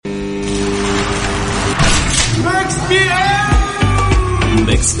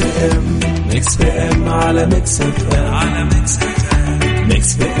ميكس بي ام، ميكس بي ام على ميكس اف ام، على ميكس اف ام،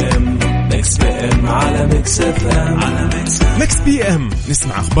 ميكس بي ام، ميكس بي ام على ميكس اف ام، على ميكس بي ام.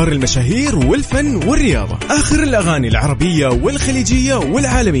 نسمع اخبار المشاهير والفن والرياضة، اخر الاغاني العربية والخليجية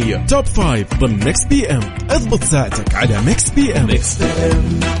والعالمية، توب 5 ضمن ميكس بي ام. اضبط ساعتك على ميكس بي ام. ميكس بي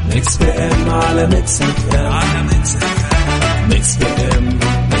ام، ميكس بي ام على ميكس اف ام، على ميكس اف ام، ميكس بي ام،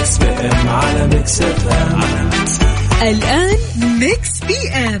 ميكس بي ام على ميكس اف ام، على ميكس اف ام. الآن ميكس بي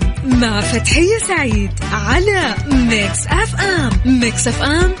ام مع فتحية سعيد على ميكس اف ام. ميكس اف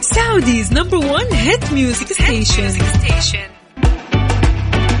ام سعوديز نمبر 1 هيت ميوزك ستيشن.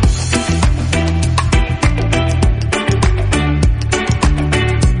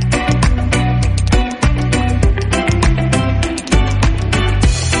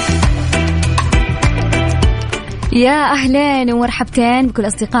 يا أهلين ومرحبتين بكل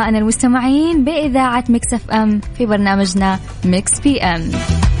أصدقائنا المستمعين بإذاعة ميكس اف ام في برنامجنا ميكس بي ام.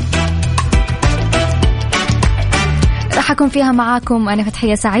 راح أكون فيها معاكم أنا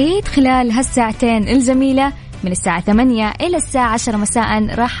فتحية سعيد خلال هالساعتين الجميلة من الساعة 8 إلى الساعة 10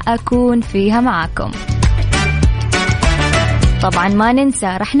 مساء راح أكون فيها معاكم. طبعا ما ننسى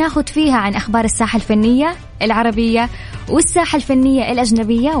راح ناخد فيها عن أخبار الساحة الفنية العربية والساحة الفنية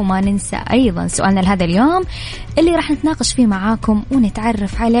الأجنبية، وما ننسى أيضا سؤالنا لهذا اليوم اللي راح نتناقش فيه معاكم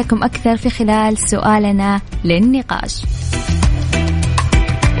ونتعرف عليكم أكثر في خلال سؤالنا للنقاش.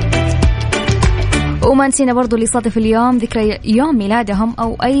 وما نسينا برضو اللي صادف اليوم ذكرى يوم ميلادهم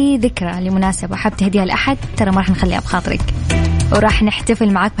أو أي ذكرى لمناسبة حاب تهديها لأحد، ترى ما راح نخليها بخاطرك وراح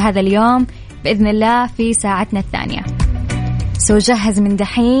نحتفل معك بهذا اليوم بإذن الله في ساعتنا الثانية. جهز من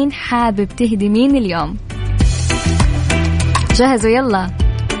دحين، حابب تهدي مين اليوم؟ جهزوا يلا.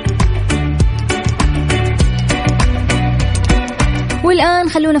 والآن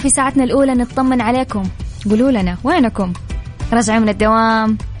خلونا في ساعتنا الأولى نطمن عليكم. قولوا لنا وينكم؟ راجعين من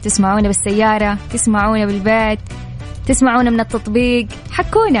الدوام، تسمعونا بالسيارة، تسمعونا بالبيت، تسمعونا من التطبيق،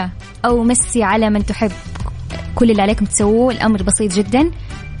 حكونا أو مسي على من تحب. كل اللي عليكم تسووه الأمر بسيط جدا،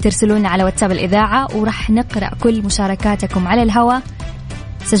 ترسلونا على واتساب الإذاعة ورح نقرأ كل مشاركاتكم على الهواء.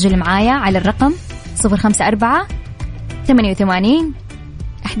 سجل معايا على الرقم 054 88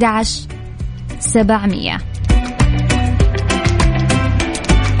 11 700.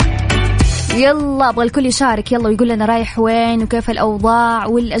 يلا أبغى الكل يشارك يلا ويقول لنا رايح وين وكيف الأوضاع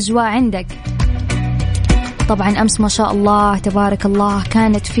والأجواء عندك. طبعا أمس ما شاء الله تبارك الله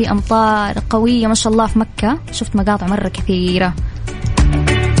كانت في أمطار قوية ما شاء الله في مكة، شفت مقاطع مرة كثيرة،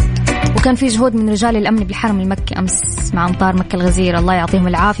 وكان في جهود من رجال الأمن بالحرم المكي أمس مع أمطار مكة الغزيرة، الله يعطيهم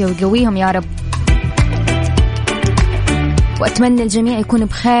العافية ويقويهم يا رب. وأتمنى الجميع يكون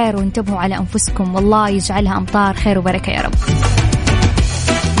بخير وانتبهوا على أنفسكم، والله يجعلها أمطار خير وبركة يا رب.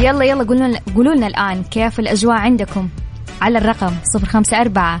 يلا يلا قولوا لنا الآن كيف الأجواء عندكم على الرقم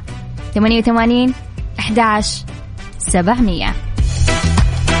 054 88 11 700.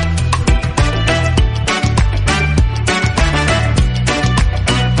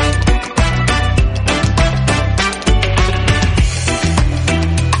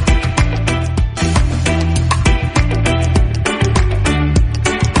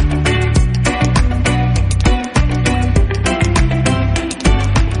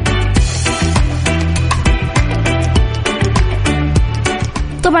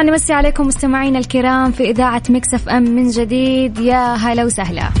 طبعا نمسي عليكم مستمعينا الكرام في إذاعة ميكس اف ام من جديد، يا هلا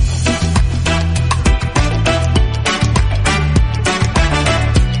وسهلا.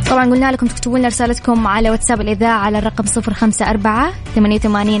 طبعا قلنا لكم تكتبوا لنا رسالتكم على واتساب الإذاعة على الرقم 054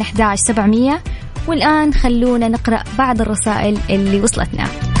 88 11 700. والآن خلونا نقرأ بعض الرسائل اللي وصلتنا.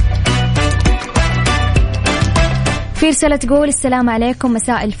 في رسالة تقول السلام عليكم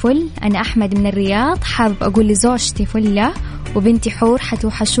مساء الفل، أنا أحمد من الرياض، حابب أقول لزوجتي فلة وبنتي حور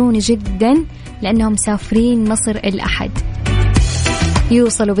حتوحشوني جدا لأنهم مسافرين مصر الأحد،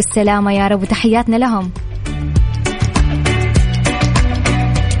 يوصلوا بالسلامة يا رب وتحياتنا لهم.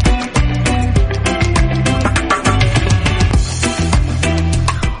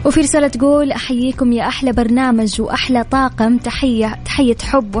 وفي رسالة تقول أحييكم يا أحلى برنامج وأحلى طاقم، تحية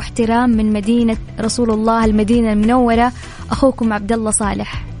حب واحترام من مدينة رسول الله المدينة المنورة، أخوكم عبد الله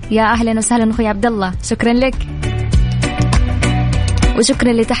صالح. يا أهلا وسهلا أخوي عبد الله، شكرا لك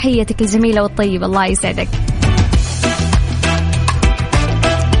وشكرا لتحيتك الجميلة والطيبة، الله يسعدك.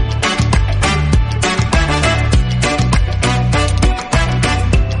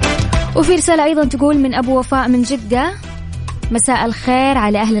 وفي رسالة أيضا تقول من أبو وفاء من جدة، مساء الخير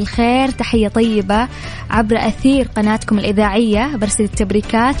على أهل الخير، تحية طيبة عبر أثير قناتكم الإذاعية، برسل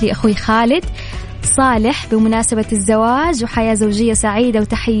التبريكات لأخوي خالد صالح بمناسبة الزواج وحياة زوجية سعيدة،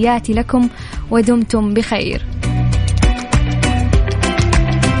 وتحياتي لكم ودمتم بخير.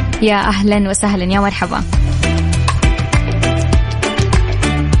 يا أهلا وسهلا، يا مرحبا.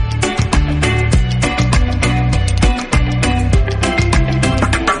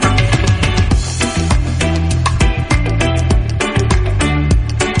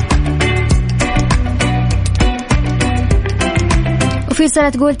 وفي رسالة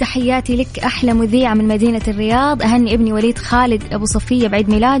تقول تحياتي لك أحلى مذيعة من مدينة الرياض، أهني ابني وليد خالد أبو صفية بعيد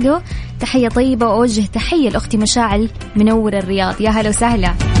ميلاده، تحية طيبة، وأوجه تحية لأختي مشاعل منور الرياض. يا هلا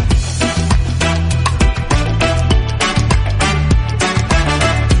وسهلا.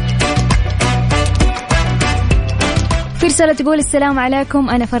 في رسالة تقول السلام عليكم،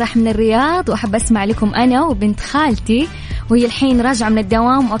 أنا فرح من الرياض وأحب أسمع لكم أنا وبنت خالتي، وهي الحين راجعة من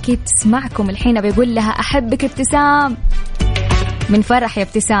الدوام وأكيد تسمعكم الحين. بيقول لها أحبك ابتسام، من فرح يا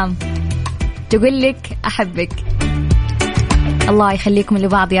ابتسام، تقول لك أحبك. الله يخليكم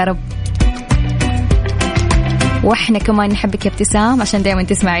لبعض يا رب، وإحنا كمان نحبك يا ابتسام عشان دايما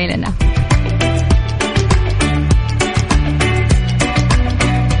تسمعي لنا.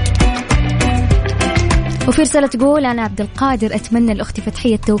 وفي رسالة تقول أنا عبد القادر، أتمنى لأختي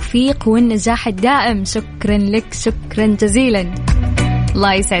فتحية التوفيق والنجاح الدائم. شكرا لك، شكرا جزيلا،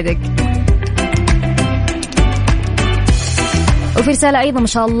 الله يسعدك. وفي رسالة أيضا ما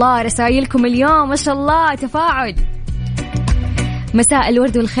شاء الله رسائلكم اليوم ما شاء الله تفاعل. مساء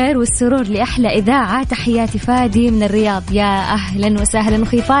الورد والخير والسرور لأحلى إذاعة، تحياتي فادي من الرياض. يا أهلا وسهلا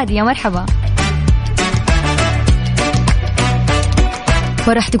أخي فادي، يا مرحبا.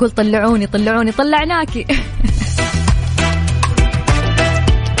 فرح تقول طلعوني طلعوني، طلعناكي.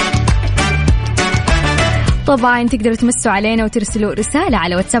 طبعا تقدروا تمسوا علينا وترسلوا رسالة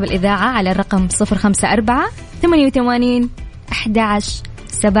على واتساب الإذاعة على الرقم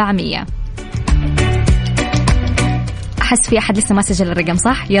 054-88-11-700. أحس في أحد لسه ما سجل الرقم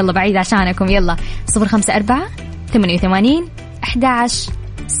صح؟ يلا بعيد عشانكم، يلا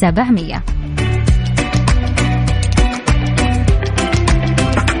 054-88-11-700.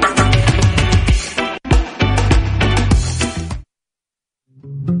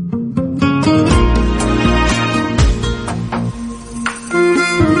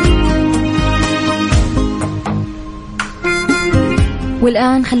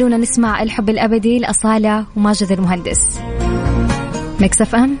 والآن خلونا نسمع الحب الأبدي لأصالة وماجد المهندس. ميكس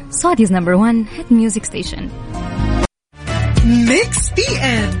اف ام، سعوديز نمبر 1 هيت ميوزك ستيشن. ميكس بي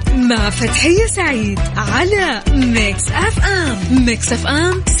ام مع فتحية سعيد على ميكس اف ام. ميكس اف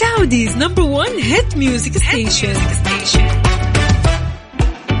ام سعوديز نمبر 1 هيت ميوزك ستيشن.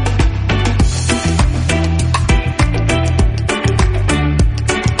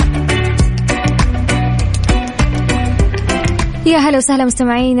 يا هلا وسهلا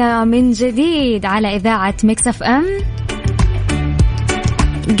مستمعينا من جديد على إذاعة ميكس اف ام.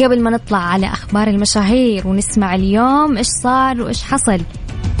 قبل ما نطلع على أخبار المشاهير ونسمع اليوم إيش صار وإيش حصل،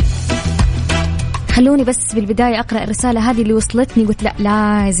 خلوني بس بالبداية أقرأ الرسالة هذه اللي وصلتني، قلت لا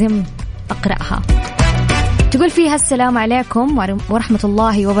لازم أقرأها. تقول فيها السلام عليكم ورحمة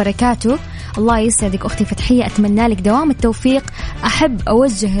الله وبركاته، الله يسعدك أختي فتحية، أتمنى لك دوام التوفيق. أحب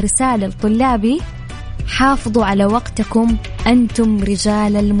أوجه رسالة لطلابي، حافظوا على وقتكم، أنتم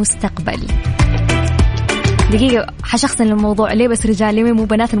رجال المستقبل. دقيقة حشخصن الموضوع، ليه بس رجال ليه مو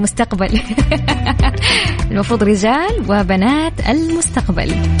بنات المستقبل؟ المفروض رجال وبنات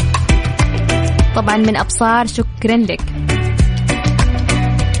المستقبل. طبعا من أبصار، شكرا لك.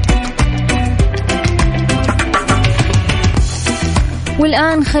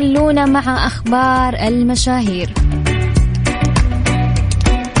 والآن خلونا مع أخبار المشاهير.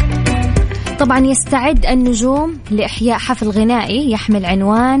 طبعا يستعد النجوم لإحياء حفل غنائي يحمل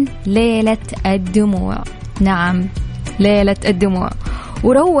عنوان ليلة الدموع. نعم، ليلة الدموع.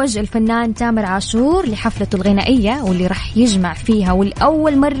 وروج الفنان تامر عاشور لحفلته الغنائية واللي رح يجمع فيها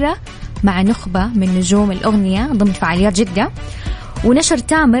والأول مرة مع نخبة من نجوم الأغنية ضمن فعاليات جدة. ونشر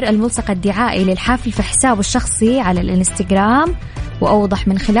تامر الملصق الدعائي للحفل في حسابه الشخصي على الانستغرام، وأوضح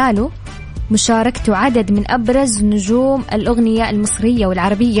من خلاله مشاركته عدد من أبرز نجوم الأغنية المصرية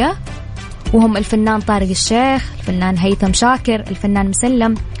والعربية، وهم الفنان طارق الشيخ، الفنان هيثم شاكر، الفنان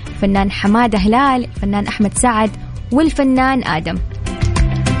مسلم، الفنان حمادة هلال، الفنان أحمد سعد، والفنان آدم.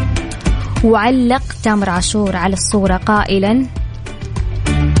 وعلق تامر عاشور على الصورة قائلا: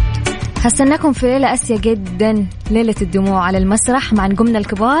 هستناكم في ليلة أسية جدا، ليلة الدموع على المسرح مع نجومنا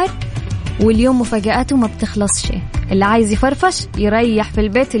الكبار، واليوم مفاجآته ما بتخلص شيء، اللي عايز يفرفش يريح في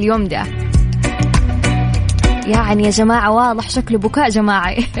البيت اليوم ده. يعني يا جماعة واضح شكله بكاء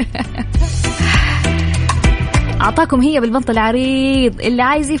جماعي. أعطاكم هي بالبنط العريض، اللي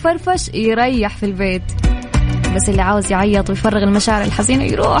عايز يفرفش يريح في البيت، بس اللي عاوز يعيط ويفرغ المشاعر الحزينة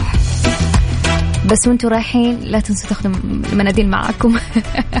يروح. بس وانتوا رايحين لا تنسوا تاخذوا المناديل معاكم.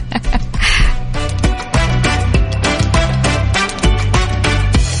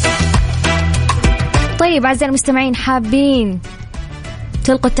 طيب أعزائي المستمعين، حابين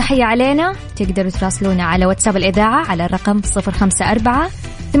تلقوا التحية علينا؟ تقدروا تراسلونا على واتساب الإذاعة على الرقم 054-88-11-700.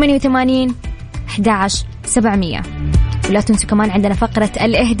 ولا تنسوا كمان عندنا فقرة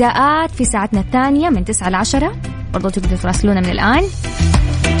الإهداءات في ساعتنا الثانية من 9 ل 10، برضو تقدروا تراسلونا من الآن.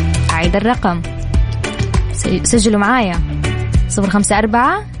 عيد الرقم، سجلوا معايا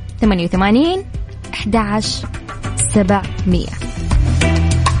 054-88-11-700.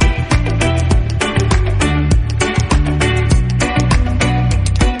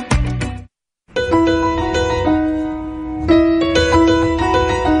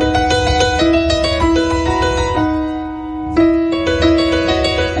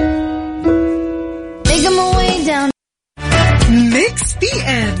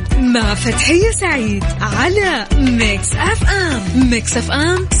 مع فتحية سعيد على ميكس اف ام. ميكس اف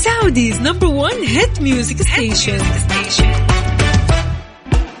ام سعوديز نمبر 1 هيت ميوزك ستيشن.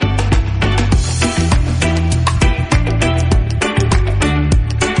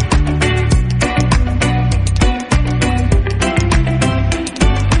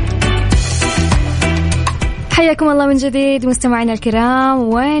 حياكم الله من جديد مستمعينا الكرام،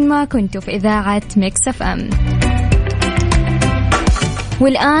 وين ما كنتوا في إذاعة ميكس اف ام.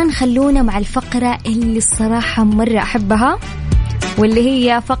 والآن خلونا مع الفقرة اللي الصراحة مرة أحبها، واللي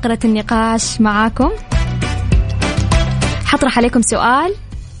هي فقرة النقاش معاكم. حطرح عليكم سؤال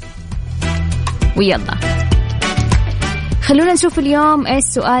ويلا خلونا نشوف اليوم إيش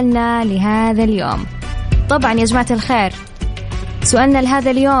سؤالنا لهذا اليوم. طبعا يا جماعة الخير، سؤالنا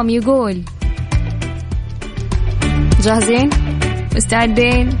لهذا اليوم يقول، جاهزين؟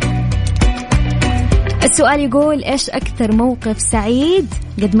 مستعدين؟ السؤال يقول إيش أكثر موقف سعيد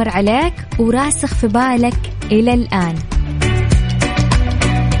قد مر عليك وراسخ في بالك إلى الآن؟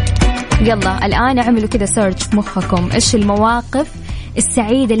 يلا الآن اعملوا كده سيرش في مخكم، إيش المواقف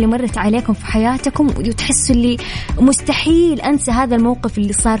السعيدة اللي مرت عليكم في حياتكم وتحسوا اللي مستحيل أنسى هذا الموقف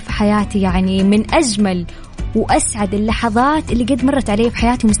اللي صار في حياتي، يعني من أجمل وأسعد اللحظات اللي قد مرت علي في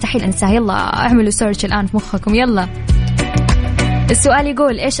حياتي مستحيل أنساها. يلا اعملوا سيرش الآن في مخكم. يلا السؤال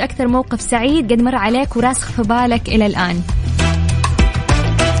يقول إيش أكثر موقف سعيد قد مر عليك وراسخ في بالك إلى الآن؟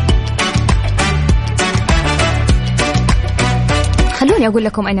 خلوني أقول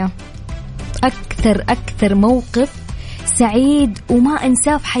لكم أنا أكثر موقف سعيد وما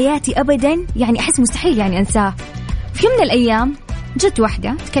أنساه في حياتي أبدا، يعني أحس مستحيل يعني أنساه. في يوم من الأيام جت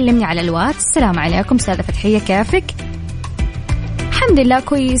واحدة تكلمني على الواتس، السلام عليكم أستاذة فتحية كيفك؟ الحمد لله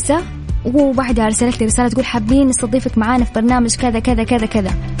كويسة. وبعدها أرسلت لي رسالة تقول حابين نستضيفك معانا في برنامج كذا كذا كذا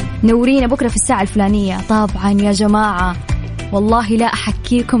كذا، نورينا بكرة في الساعة الفلانية. طبعا يا جماعة والله لا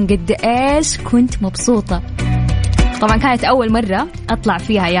أحكيكم قد إيش كنت مبسوطة. طبعا كانت أول مرة أطلع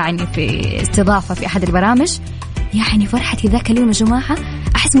فيها يعني في استضافة في أحد البرامج، يعني فرحتي ذاك اليوم يا جماعة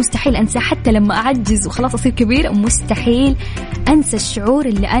أحس مستحيل أنسى، حتى لما أعجز وخلاص أصير كبير مستحيل أنسى الشعور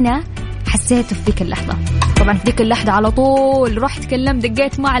اللي أنا حسيته في ذيك اللحظة. طبعا في ذيك اللحظة على طول رحت كلمت،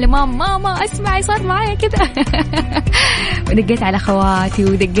 دقيت على ماما اسمعي صار معايا كذا. ودقيت على خواتي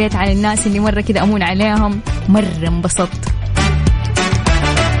ودقيت على الناس اللي مرة كذا أمون عليهم، مرة انبسطت.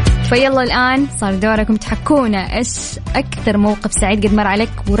 فيلا الآن صار دوركم تحكونا إيش أكثر موقف سعيد قد مر عليك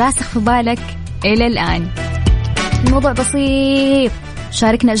وراسخ في بالك إلى الآن. الموضوع بسيط،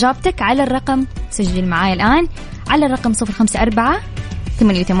 شاركنا إجابتك على الرقم، سجل معايا الآن على الرقم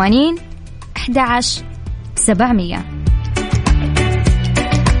 054-88-11-700.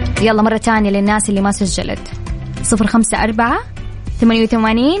 يلا مرة تانية للناس اللي ما سجلت،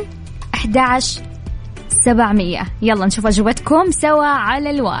 054-88-11-700. يلا نشوف أجوبتكم سوا على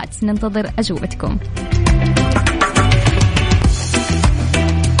الواتس، ننتظر أجوبتكم.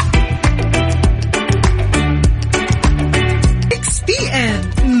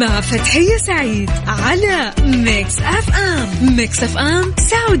 مع فتحية سعيد على ميكس اف ام. ميكس اف ام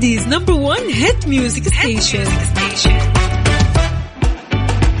سعوديز نمبر 1 هيت ميوزك ستيشن.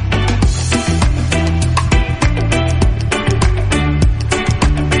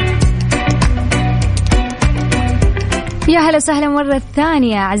 يا هلا وسهلا مرة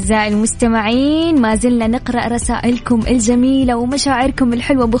ثانية أعزائي المستمعين، ما زلنا نقرأ رسائلكم الجميلة ومشاعركم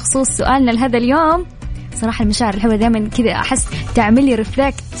الحلوة بخصوص سؤالنا لهذا اليوم. صراحة المشاعر الحلوة دائما كذا أحس تعملي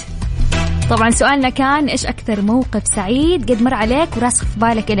ريفلكت. طبعا سؤالنا كان إيش أكثر موقف سعيد قد مر عليك وراسخ في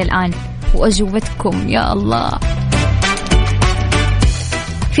بالك إلى الآن، وأجوبتكم يا الله.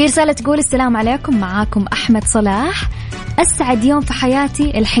 في رسالة تقول السلام عليكم، معاكم أحمد صلاح. أسعد يوم في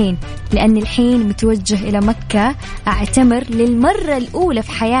حياتي الحين، لأن الحين متوجه إلى مكة أعتمر للمرة الأولى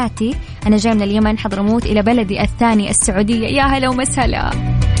في حياتي. أنا جاي من اليمن حضرموت إلى بلدي الثاني السعودية. يا هلا ومسهلا،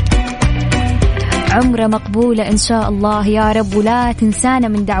 عمرة مقبولة إن شاء الله يا رب، ولا تنسانا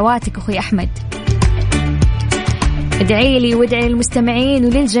من دعواتك أخوي أحمد. ادعي لي وادعي للمستمعين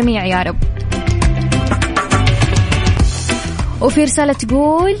وللجميع يا رب. وفي رسالة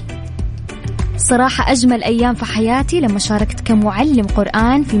تقول صراحة أجمل أيام في حياتي لما شاركت كمعلم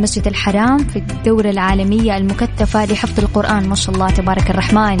قرآن في المسجد الحرام في الدورة العالمية المكثفة لحفظ القرآن. ما شاء الله تبارك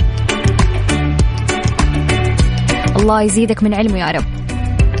الرحمن، الله يزيدك من علمه يا رب.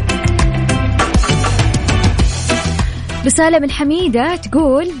 رسالة من حميدة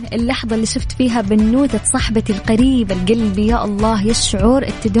تقول اللحظة اللي شفت فيها بنوتة صاحبتي القريبة القلبي، يا الله يشعر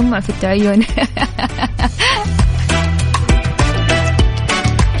التدمع في التعيون.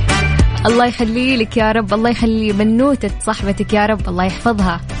 الله يخلي لك يا رب، الله يخلي بنوتة صاحبتك يا رب، الله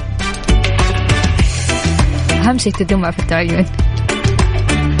يحفظها. أهم شيء التدمع في التعيون.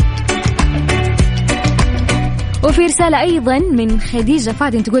 وفي رسالة أيضا من خديجة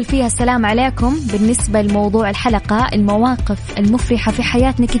فادن تقول فيها السلام عليكم. بالنسبة لموضوع الحلقة، المواقف المفرحة في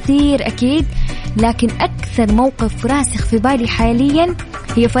حياتنا كثير أكيد، لكن أكثر موقف راسخ في بالي حاليا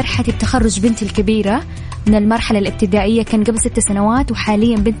هي فرحتي بتخرج بنتي الكبيرة من المرحلة الابتدائية. كان قبل 6 سنوات،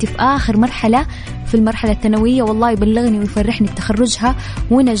 وحاليا بنتي في آخر مرحلة في المرحلة الثانوية. والله يبلغني ويفرحني بتخرجها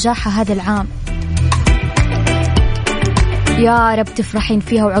ونجاحها هذا العام. يا رب تفرحين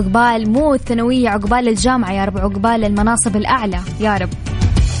فيها، وعقبال مو الثانوية، عقبال الجامعة يا رب، عقبال المناصب الأعلى يا رب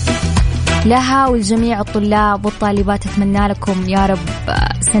لها ولجميع الطلاب والطالبات. أتمنى لكم يا رب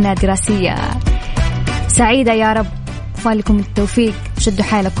سنة دراسية سعيدة يا رب، فالكم التوفيق، شدوا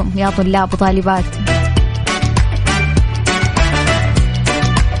حالكم يا طلاب وطالبات.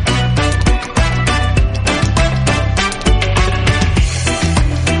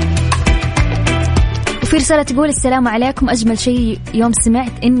 في رسالة تقول السلام عليكم، أجمل شيء يوم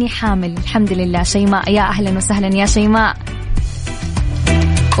سمعت إني حامل، الحمد لله. شيماء، يا أهلا وسهلا يا شيماء،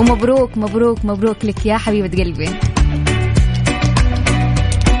 ومبروك مبروك مبروك لك يا حبيبة قلبي.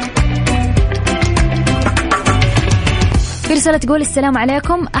 في رسالة تقول السلام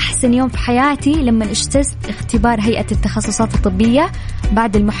عليكم، أحسن يوم في حياتي لما اجتزت اختبار هيئة التخصصات الطبية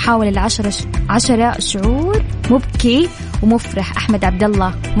بعد المحاولة 10 شعور مبكي ومفرح. أحمد عبد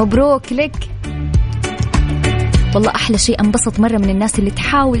الله، مبروك لك. والله أحلى شيء، أنبسط مرة من الناس اللي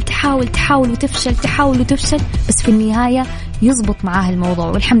تحاول تحاول تحاول وتفشل، تحاول وتفشل، بس في النهاية يزبط معاه الموضوع،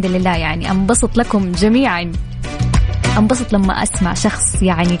 والحمد لله. يعني أنبسط لكم جميعا، أنبسط لما أسمع شخص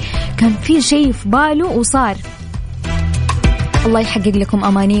يعني كان في شيء في باله وصار. الله يحقق لكم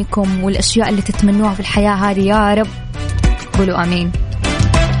أمانيكم والأشياء اللي تتمنوها في الحياة هذه يا رب، قولوا آمين.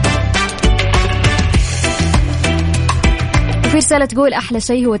 في رسالة تقول أحلى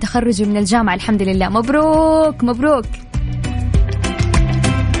شيء هو تخرجي من الجامعة، الحمد لله. مبروك مبروك.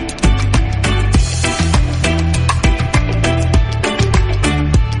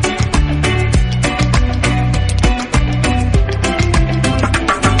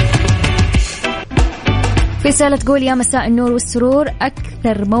 في رسالة تقول يا مساء النور والسرور،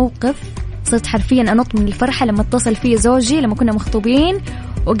 أكثر موقف صرت حرفيا أنط من الفرحة لما اتصل فيه زوجي لما كنا مخطوبين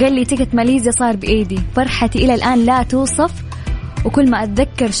وقال لي تيكت ماليزيا صار بإيدي. فرحتي إلى الآن لا توصف، وكل ما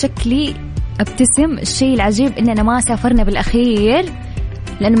أتذكر شكلي أبتسم. الشيء العجيب إننا ما سافرنا بالأخير،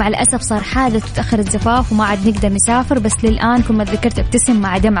 لأن مع الأسف صار حادث وتأخر الزفاف وما عاد نقدر نسافر، بس للآن كل ما تذكرت أبتسم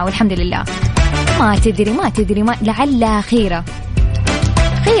مع دمعة والحمد لله. ما تدري لعلها خيرة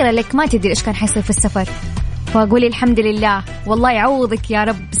لك، ما تدري إيش كان حيصير في السفر، فأقولي الحمد لله. والله يعوضك يا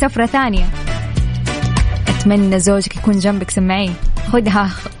رب بسفرة ثانية. أتمنى زوجك يكون جنبك، سمعين، خدها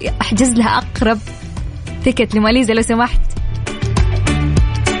احجز لها أقرب تيكت لماليزيا لو سمحت.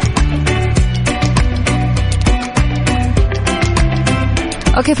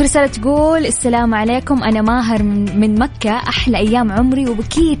 أوكي، في رسالة تقول السلام عليكم، أنا ماهر من مكة، أحلى أيام عمري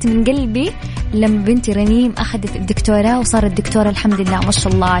وبكيت من قلبي لما بنتي رنيم أخذت الدكتوراه وصارت دكتورة، الحمد لله. ما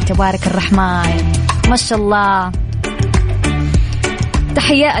شاء الله تبارك الرحمن، ما شاء الله.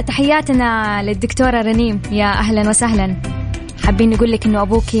 تحياتنا للدكتورة رنيم، يا أهلا وسهلا. حابين نقول لك إنه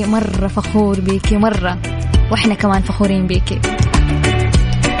أبوكي مرة فخور بيكي مرة، وإحنا كمان فخورين بيكي.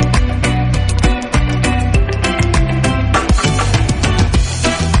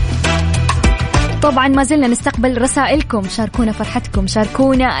 طبعا ما زلنا نستقبل رسائلكم، شاركونا فرحتكم،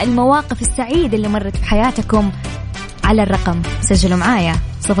 شاركونا المواقف السعيدة اللي مرت في حياتكم على الرقم، سجلوا معايا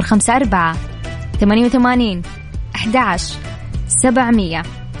 054-88-11-700.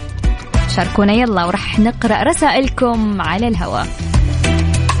 شاركونا يلا ورح نقرأ رسائلكم على الهواء.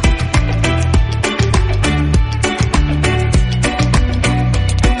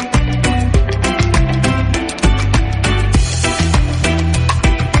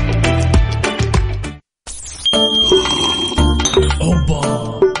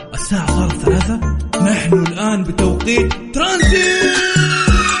 الزمان بتوقيت ترانزيت.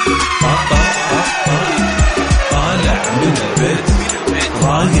 طالع من البيت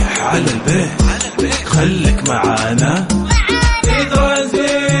رايح على البيت خليك معانا في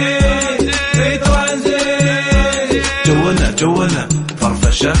ترانزيت في ترانزيت. جونا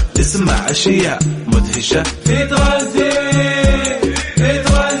فرفشة تسمع أشياء مدهشة في ترانزيت في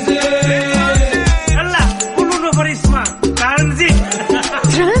ترانزيت. يلا كله نفر يسمع ترانزيت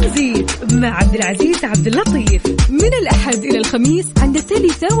مع عبد العزيز عبد اللطيف من الأحد إلى الخميس عند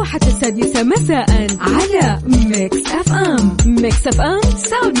 3 وحتى 6 مساء على ميكس أف أم. ميكس أف أم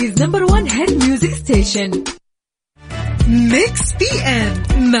سعوديز نمبر 1 هيد ميوزك ستيشن. ميكس بي أم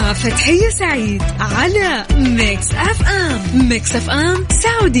مع فتحية سعيد على ميكس أف أم. ميكس أف أم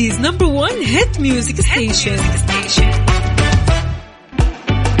سعوديز نمبر 1 هيد ميوزك ستيشن.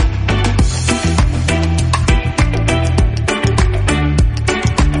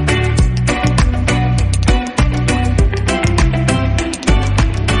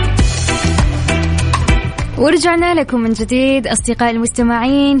 ورجعنا لكم من جديد أصدقائي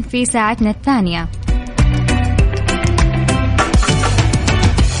المستمعين في ساعتنا الثانية.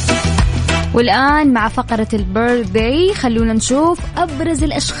 والآن مع فقرة البيرثداي خلونا نشوف أبرز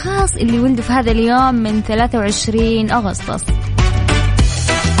الأشخاص اللي ولدوا في هذا اليوم من 23 أغسطس.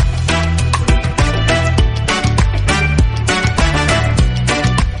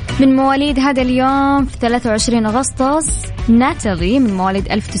 من مواليد هذا اليوم في 23 أغسطس ناتالي من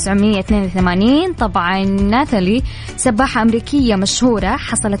مواليد 1982. طبعا ناتالي سباحة أمريكية مشهورة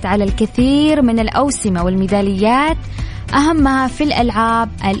حصلت على الكثير من الأوسمة والميداليات أهمها في الألعاب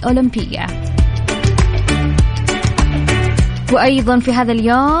الأولمبية. وأيضا في هذا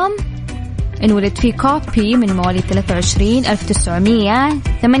اليوم انولد في كوبي من مواليد 23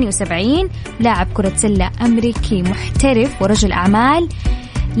 1978 لاعب كرة سلة أمريكي محترف ورجل أعمال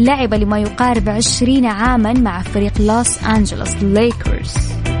لعب لما يقارب 20 عاما مع فريق لوس أنجلوس ليكرز.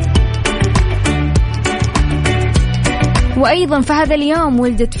 وأيضا في هذا اليوم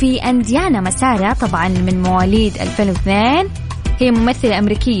ولدت في أنديانا مسارة طبعا من مواليد 2002. هي ممثلة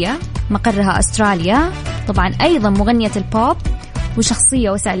أمريكية مقرها أستراليا. طبعا أيضا مغنية البوب وشخصية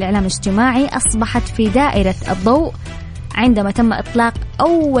وسائل الإعلام الاجتماعي أصبحت في دائرة الضوء عندما تم إطلاق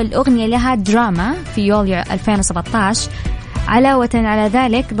أول أغنية لها دراما في يوليو 2017. علاوة على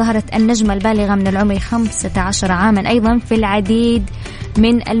ذلك ظهرت النجمة البالغة من العمر 15 عاما أيضا في العديد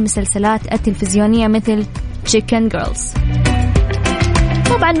من المسلسلات التلفزيونية مثل Chicken Girls.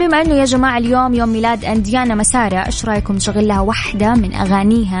 طبعا بما أنه يا جماعة اليوم يوم ميلاد أنديانا مسارة، إيش رأيكم نشغل لها واحدة من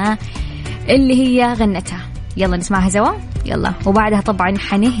أغانيها اللي هي غنتها؟ يلا نسمعها سوا يلا. وبعدها طبعا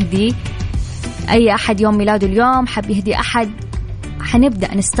حنهدي أي أحد يوم ميلاده اليوم حب يهدي أحد،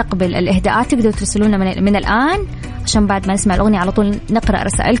 حنبدأ نستقبل الإهداءات. تقدروا ترسلونا من الآن عشان بعد ما نسمع الأغنية على طول نقرأ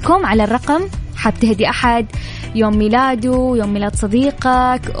رسائلكم على الرقم. حاب تهدي أحد يوم ميلاده، يوم ميلاد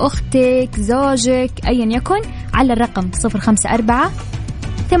صديقك، أختك، زوجك، أيا يكن، على الرقم 054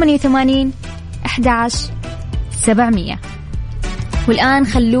 88 11 700. والآن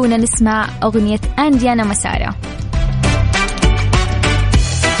خلونا نسمع أغنية أنديانا مسارة.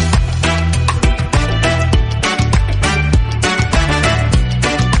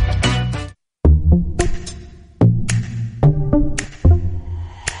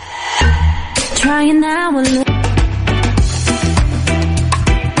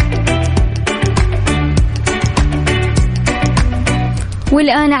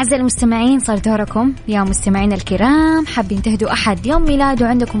 والآن أعزائي المستمعين صار دوركم يا مستمعين الكرام. حابين تهدوا أحد يوم ميلاده،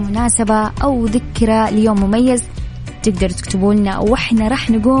 عندكم مناسبة أو ذكرى ليوم مميز، تقدروا تكتبوا لنا وإحنا رح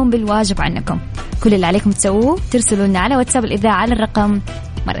نقوم بالواجب عنكم. كل اللي عليكم تسووه ترسلوا لنا على واتساب الإذاعة على الرقم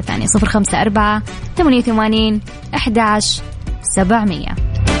مرة ثانية 054 88 11 700.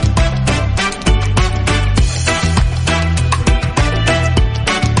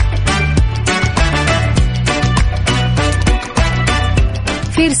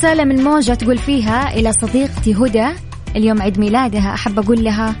 في رسالة من موجة تقول فيها إلى صديقتي هدى اليوم عيد ميلادها، أحب أقول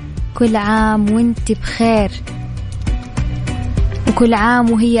لها كل عام وانت بخير، وكل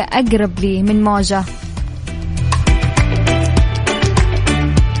عام وهي أقرب لي من موجة.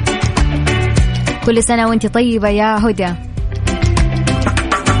 كل سنة وانت طيبة يا هدى.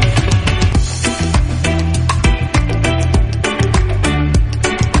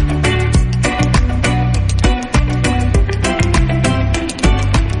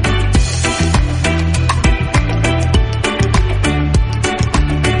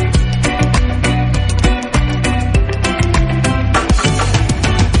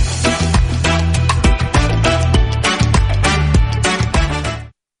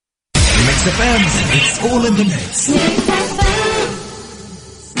 It's all in the mix.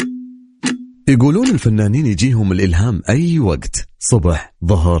 يقولون الفنانين يجيهم الإلهام أي وقت، صبح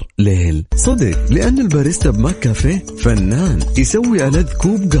ظهر ليل. صدق، لأن الباريستا بماك كافيه فنان يسوي ألذ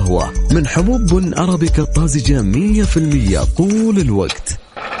كوب قهوة من حبوب بن أرابيكا طازجة 100% طول الوقت.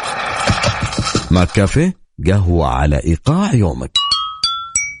 ماك كافيه، قهوة على إيقاع يومك.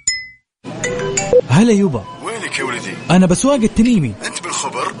 هلا يوبا، وينك يا ولدي؟ أنا بسواق التميمي. أنت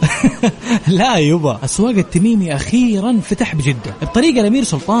بالخبر؟ لا يوبا، أسواق التميمي أخيرا فتح بجدة بطريقة الأمير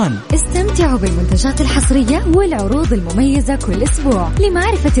سلطان. استمتعوا بالمنتجات الحصرية والعروض المميزة كل أسبوع.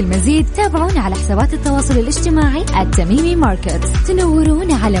 لمعرفة المزيد تابعونا على حسابات التواصل الاجتماعي التميمي ماركت.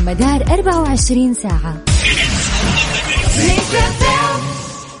 تنورونا على مدار 24 ساعة.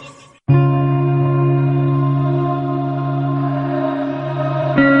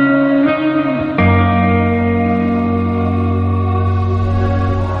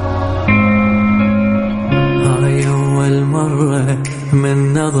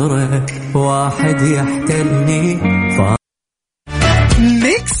 من نظرة واحد يحتلني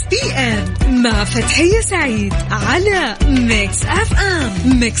ميكس بي ام مع فتحية سعيد على ميكس اف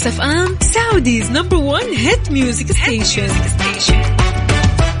ام. ميكس اف ام سعوديز نمبر 1 هيت ميوزك ستيشن.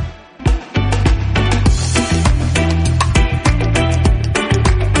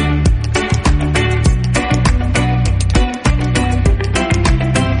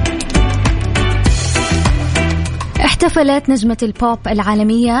 احتفلت نجمة البوب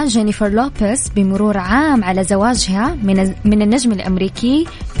العالمية جينيفر لوبيز بمرور عام على زواجها من النجم الأمريكي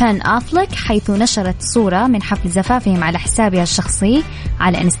بان أفليك، حيث نشرت صورة من حفل زفافهم على حسابها الشخصي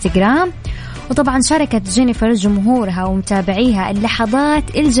على انستغرام. وطبعا شاركت جينيفر جمهورها ومتابعيها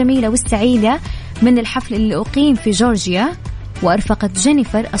اللحظات الجميلة والسعيدة من الحفل اللي أقيم في جورجيا. وأرفقت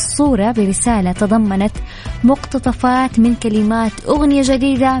جينيفر الصورة برسالة تضمنت مقتطفات من كلمات أغنية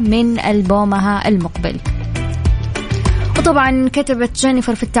جديدة من ألبومها المقبل. وطبعا كتبت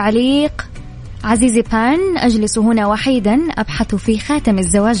جينيفر في التعليق: عزيزي بان، أجلس هنا وحيدا أبحث في خاتم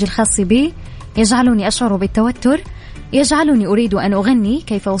الزواج الخاص بي، يجعلني أشعر بالتوتر، يجعلني أريد أن أغني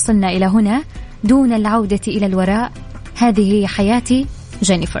كيف وصلنا إلى هنا دون العودة إلى الوراء. هذه هي حياتي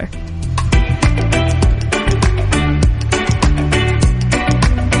جينيفر.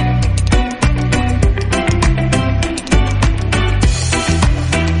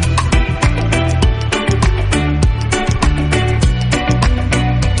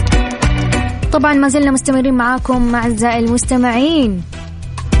 طبعا ما زلنا مستمرين معاكم أعزائي المستمعين.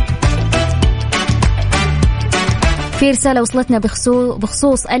 في رسالة وصلتنا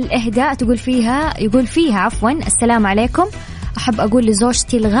بخصوص الإهداء يقول فيها السلام عليكم، أحب أقول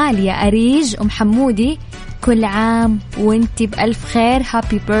لزوجتي الغالية أريج أم حمودي كل عام وانتي بألف خير.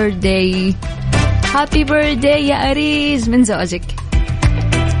 هابي بيرثداي. هابي بيرثداي يا أريج من زوجك.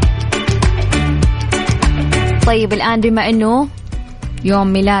 طيب الآن بما أنه يوم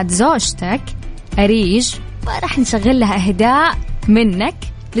ميلاد زوجتك أريج، راح نشغل لها إهداء منك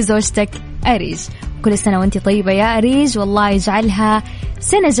لزوجتك أريج. كل سنة وانتي طيبة يا أريج، والله يجعلها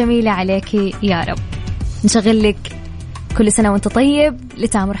سنة جميلة عليك يا رب. نشغل لك كل سنة وانت طيب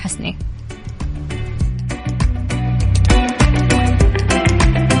لتامر حسني.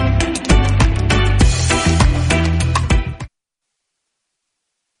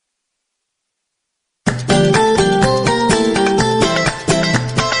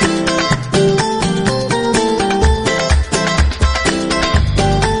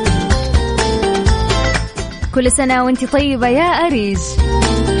 كل سنة وانتي طيبة يا أريج،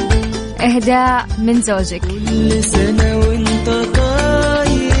 إهداء من زوجك. كل سنة وانت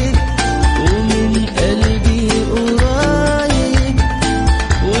طيب ومن قلبي قريب،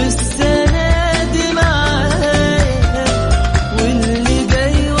 والسنة دي معايا واللي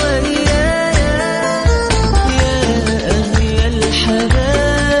جاي ويايا، يا أغلى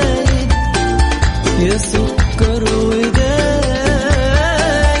الحبايب يا سكر ودايب،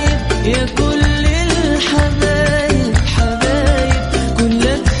 يا كل الحبايب حبايب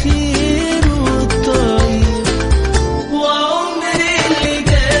كلك خير والطيب، وعمري اللي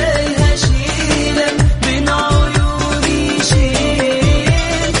جاي هشيلك بين عيوني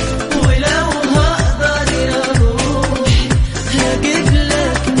شيل، ولو هقدر يا روحي هجيب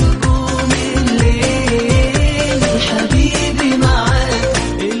لك نجوم الليل، حبيبي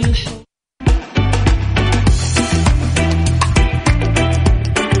معاك الحب.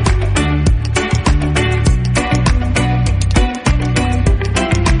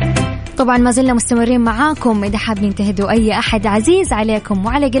 طبعا ما زلنا مستمرين معاكم. إذا حابين تهدوا أي أحد عزيز عليكم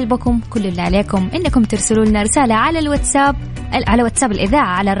وعلى قلبكم، كل اللي عليكم إنكم ترسلوا لنا رسالة على الواتساب، على واتساب الإذاعة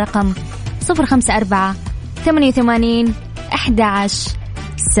على الرقم 054 88 11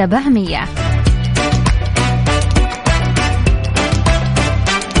 700.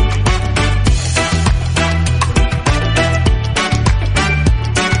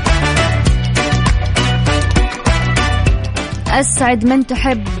 أسعد من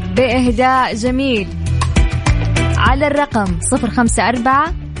تحب بإهداء جميل على الرقم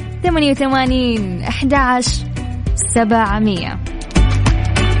 054-88-11-700.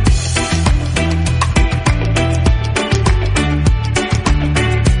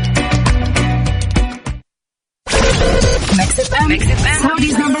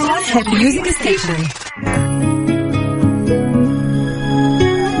 Saudi's number one hit music station.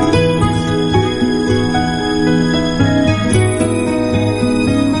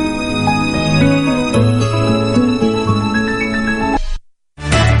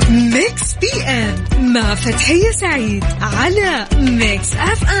 ميكس بي ام مع فتحية سعيد على ميكس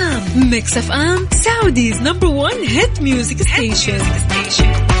اف ام. ميكس اف ام سعوديز نمبر 1 هيت ميوزك ستيشن.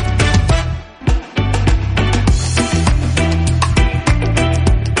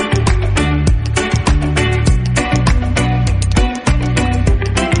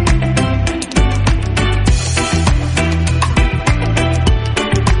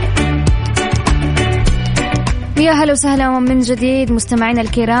 يا هلا وسهلا من جديد مستمعينا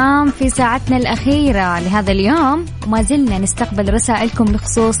الكرام في ساعتنا الأخيرة لهذا اليوم، وما زلنا نستقبل رسائلكم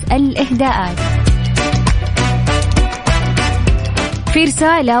بخصوص الإهداءات. في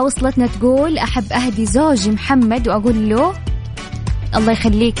رسالة وصلتنا تقول أحب أهدي زوجي محمد وأقول له الله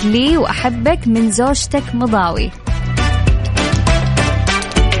يخليك لي وأحبك من زوجتك مضاوي.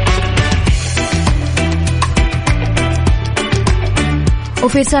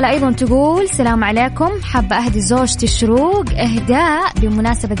 وفي رسالة أيضا تقول السلام عليكم، حابة أهدي زوجتي شروق إهداء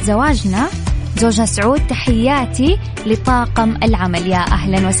بمناسبة زواجنا، زوجها سعود، تحياتي لطاقم العمل. يا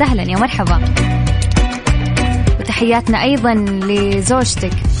أهلا وسهلا، يا مرحبا، وتحياتنا أيضا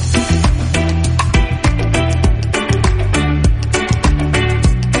لزوجتك.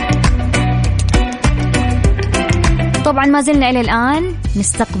 طبعا ما زلنا إلى الآن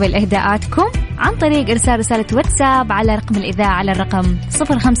نستقبل إهداءاتكم عن طريق إرسال رسالة واتساب على رقم الإذاعة على الرقم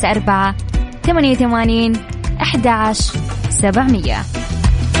 054-88-11-700.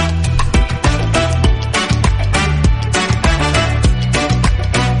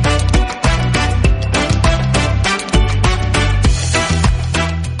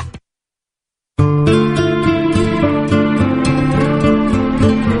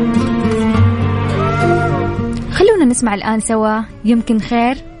 خلونا نسمع الآن سوا يمكن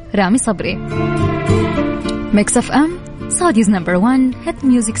خير رامي صبري. ميكس اف ام سعوديز نمبر 1 هيت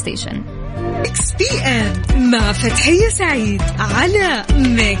ميوزك ستيشن. ميكس بي ام مع فتحية سعيد على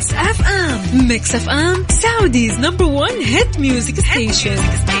ميكس اف ام. ميكس اف ام سعوديز نمبر 1 هيت ميوزك ستيشن.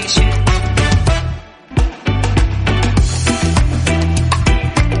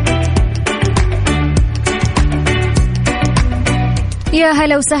 يا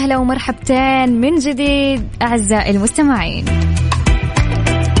هلا وسهلا ومرحبتين من جديد أعزائي المستمعين.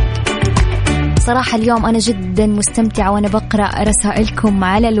 صراحة اليوم أنا جدا مستمتعة وأنا بقرأ رسائلكم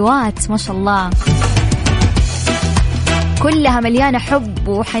على الواتس، ما شاء الله كلها مليانة حب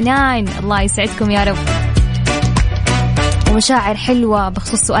وحنان، الله يسعدكم يا رب، ومشاعر حلوة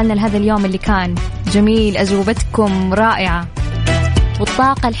بخصوص سؤالنا لهذا اليوم اللي كان جميل، أجوبتكم رائعة،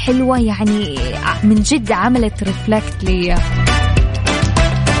 والطاقة الحلوة يعني من جد عملت ريفلكت لي.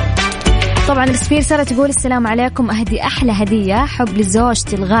 طبعا السفير سارة تقول السلام عليكم، أهدي أحلى هدية حب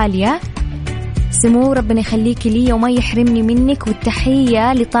لزوجتي الغالية سمو، ربنا يخليكي لي وما يحرمني منك،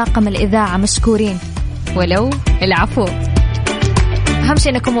 والتحية لطاقم الإذاعة مشكورين. ولو العفو، أهم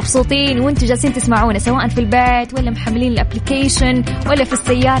شيء أنكم مبسوطين وانتوا جالسين تسمعونا، سواء في البيت ولا محملين الابليكيشن ولا في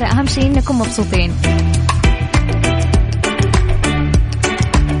السيارة، أهم شيء أنكم مبسوطين.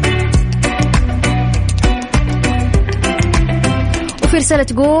 وفي رسالة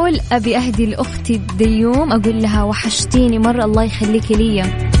تقول أبي أهدي لأختي الديوم، أقول لها وحشتيني مرة، الله يخليكي لي،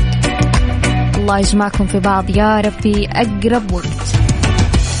 الله يجمعكم في بعض يا رب في أقرب وقت.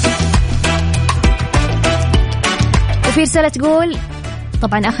 وفي رسالة تقول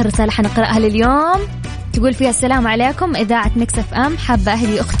طبعا آخر رسالة حنقرأها لليوم، تقول فيها السلام عليكم إذاعة ميكس اف ام، حابة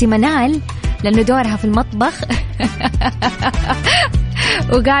أهدي أختي منال لأنه دورها في المطبخ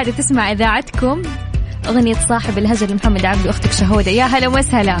وقاعدة تسمع إذاعتكم أغنية صاحب الهجر لمحمد عبد وأختك شهودة. يا هلا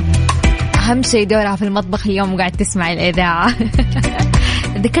وسهلا، أهم شيء دورها في المطبخ اليوم وقاعد تسمع الإذاعة.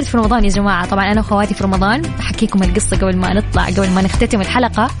 ذكرت في رمضان يا جماعة، طبعا أنا وخواتي في رمضان، أحكيكم القصة قبل ما نطلع، قبل ما نختتم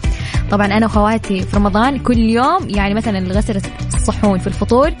الحلقة. طبعا أنا وخواتي في رمضان كل يوم يعني مثلا غسلت الصحون في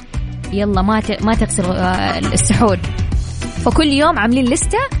الفطور، يلا ما تغسل السحور، فكل يوم عاملين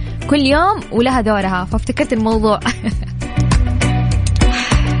لستة كل يوم ولها دورها، فافتكرت الموضوع.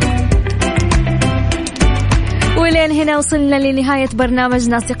 ولين هنا وصلنا لنهاية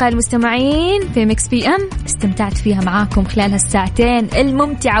برنامجنا أصدقائي المستمعين في ميكس بي ام، استمتعت فيها معاكم خلال هالساعتين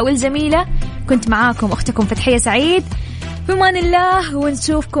الممتعة والجميلة، كنت معاكم أختكم فتحية سعيد، في أمان الله،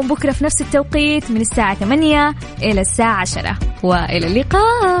 ونشوفكم بكرة في نفس التوقيت من الساعة 8 إلى الساعة 10. وإلى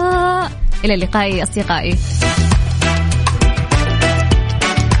اللقاء. إلى اللقاء أصدقائي.